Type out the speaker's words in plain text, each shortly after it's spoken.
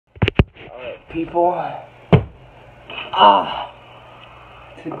people.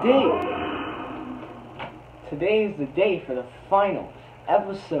 Today is the day for the final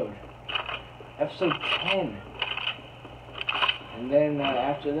episode. Episode 10. And then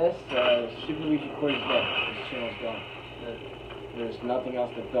after this, Super Luigi Core is dead. This channel's gone. There's nothing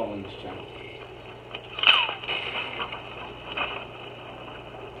else to film on this channel.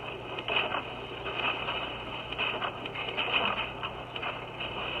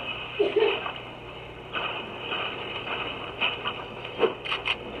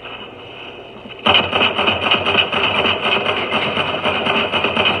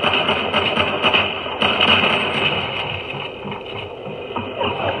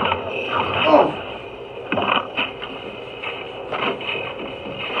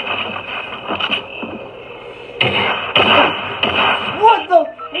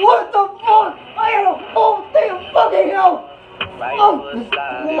 What the fuck? I had a whole thing of fucking hell! Right foot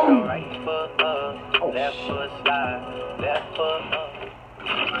slide, right foot up, left foot slide, left foot up.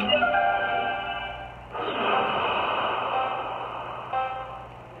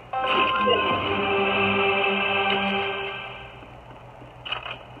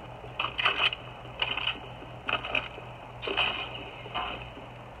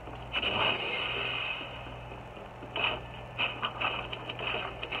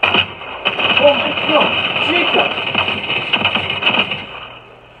 Oh my god, Jacob!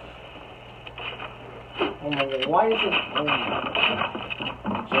 Oh my god, why is it? Oh my god.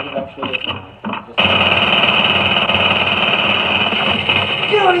 Jacob actually is.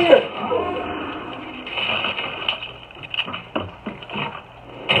 Get out of here!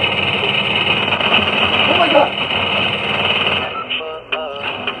 Oh my god!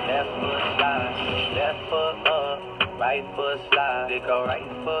 Left foot up, right foot slide, they go right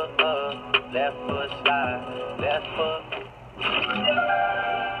foot up. Left foot slide, left foot.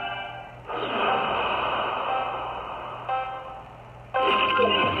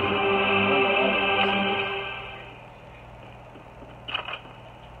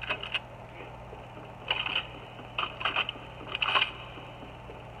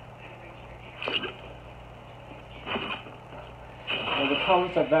 Well, the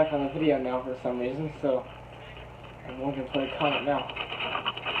comments are back on the video now for some reason, so everyone can play a comment now.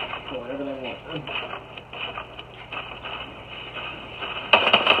 Whatever they want.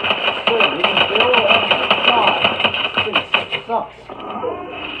 So, we can build up the god. This sucks.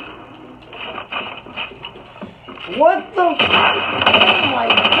 What the? Oh my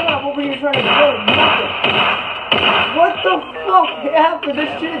god, what were you trying to build? Nothing. What the fuck happened?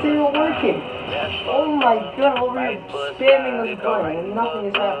 This shit isn't even working. Oh my god, what were you spamming this button and nothing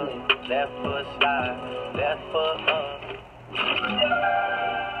is happening? Left foot slide, left foot up.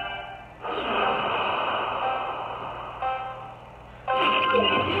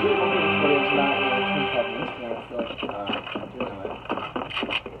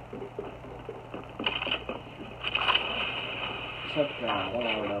 Except 1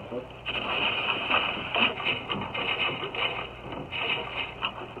 hour output.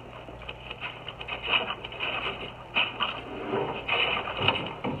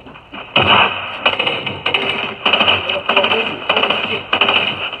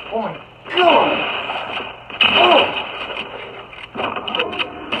 Oh my god! Oh!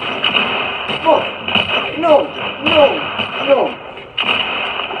 Fuck! No! No! No!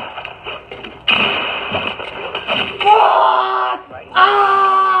 Fuck!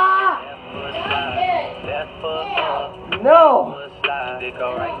 Ah! No!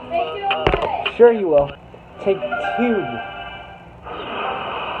 Sure you will. Take 2.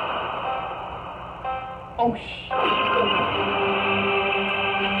 Oh shit.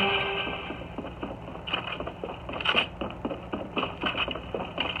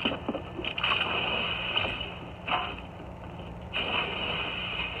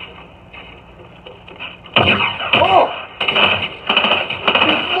 Oh!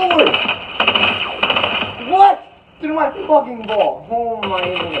 Good lord! What? Through my fucking ball. Oh my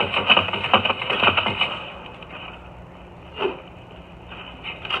god.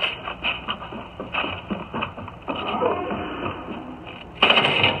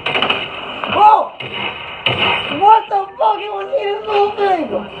 Oh! What the fuck? It was eating little thing!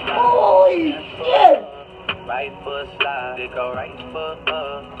 Holy shit! Right foot slide, they go right foot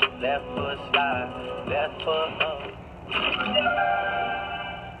up. Left foot slide, left foot up.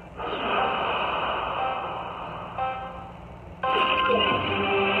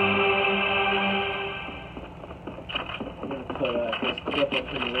 I'm gonna put this clip of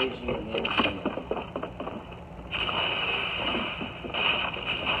him raging in the internet.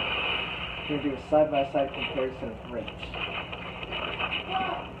 We're gonna do a side-by-side comparison of rage.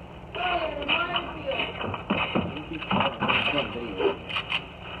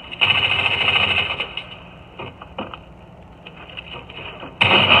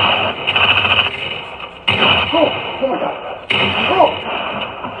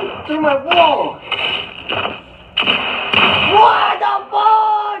 through my wall! What the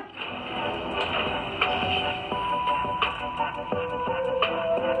fuck?!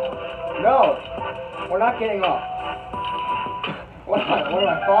 No! We're not getting off. What am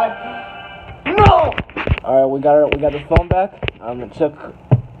I, 5? No! Alright, we got the phone back. It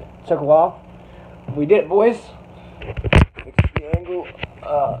took a while. We did it, boys. Fix the angle.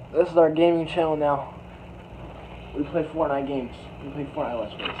 This is our gaming channel now. We play Fortnite games. We play Fortnite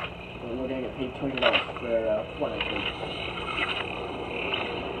Let's Plays. We're gonna get paid $20 for Fortnite games.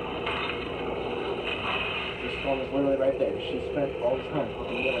 This phone is literally right there. She spent all this time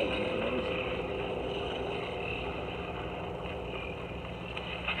fucking yelling at me.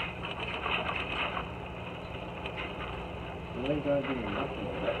 You ain't gonna do nothing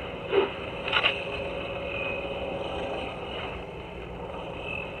with that.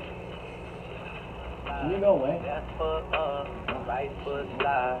 Can you go away? Left foot up, right foot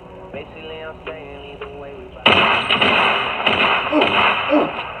slide. Basically, I'm saying either way we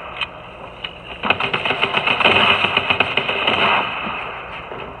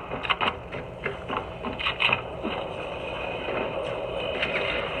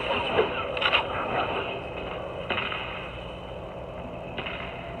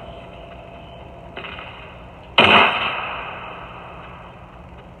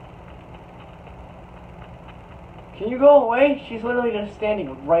Can you go away? She's literally just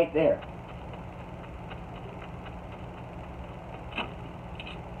standing right there.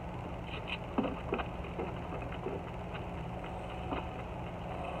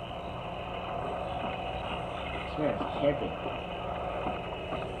 This man is camping.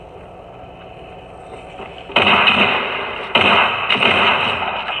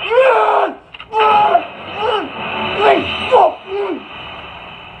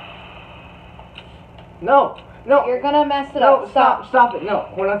 No! No! You're gonna mess it up. Stop it.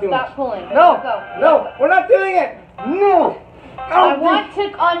 No, we're not doing Stop this. pulling. No! Go. No! We're not doing it! No! I want to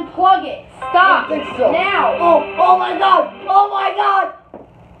unplug it. Stop. I don't think so. Now. Oh my god! Oh my god!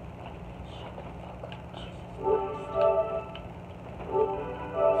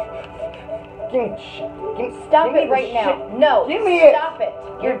 Give me shit. Stop give me it right the now. shit. No. Give me it. Stop it.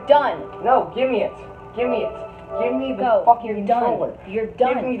 You're done. No, give me it. Give me it. Give me the Go. fucking You're controller. done. You're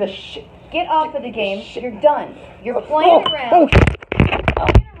done. Give me the shit. Get off of the game. Shit. You're done. You're playing around. Playing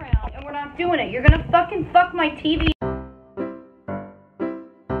around, and we're not doing it. You're gonna fucking fuck my TV.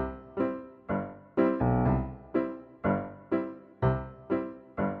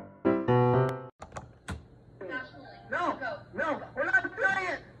 No, we're not doing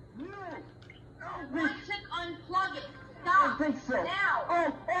it. I want to unplug it. Stop. I think so. Now.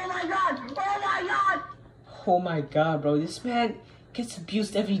 Oh my god! Oh my god! Oh my god, bro, this man gets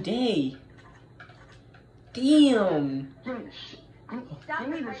abused every day. Damn. Give me the shit. Stop Give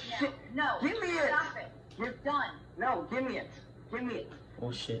me it the right shit. now. No. Give me it. Stop it. You're done. No, give me it. Give me it.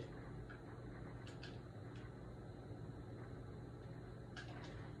 Oh shit.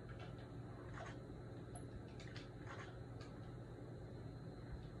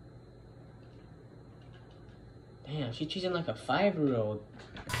 Damn, she's treating like a 5-year-old.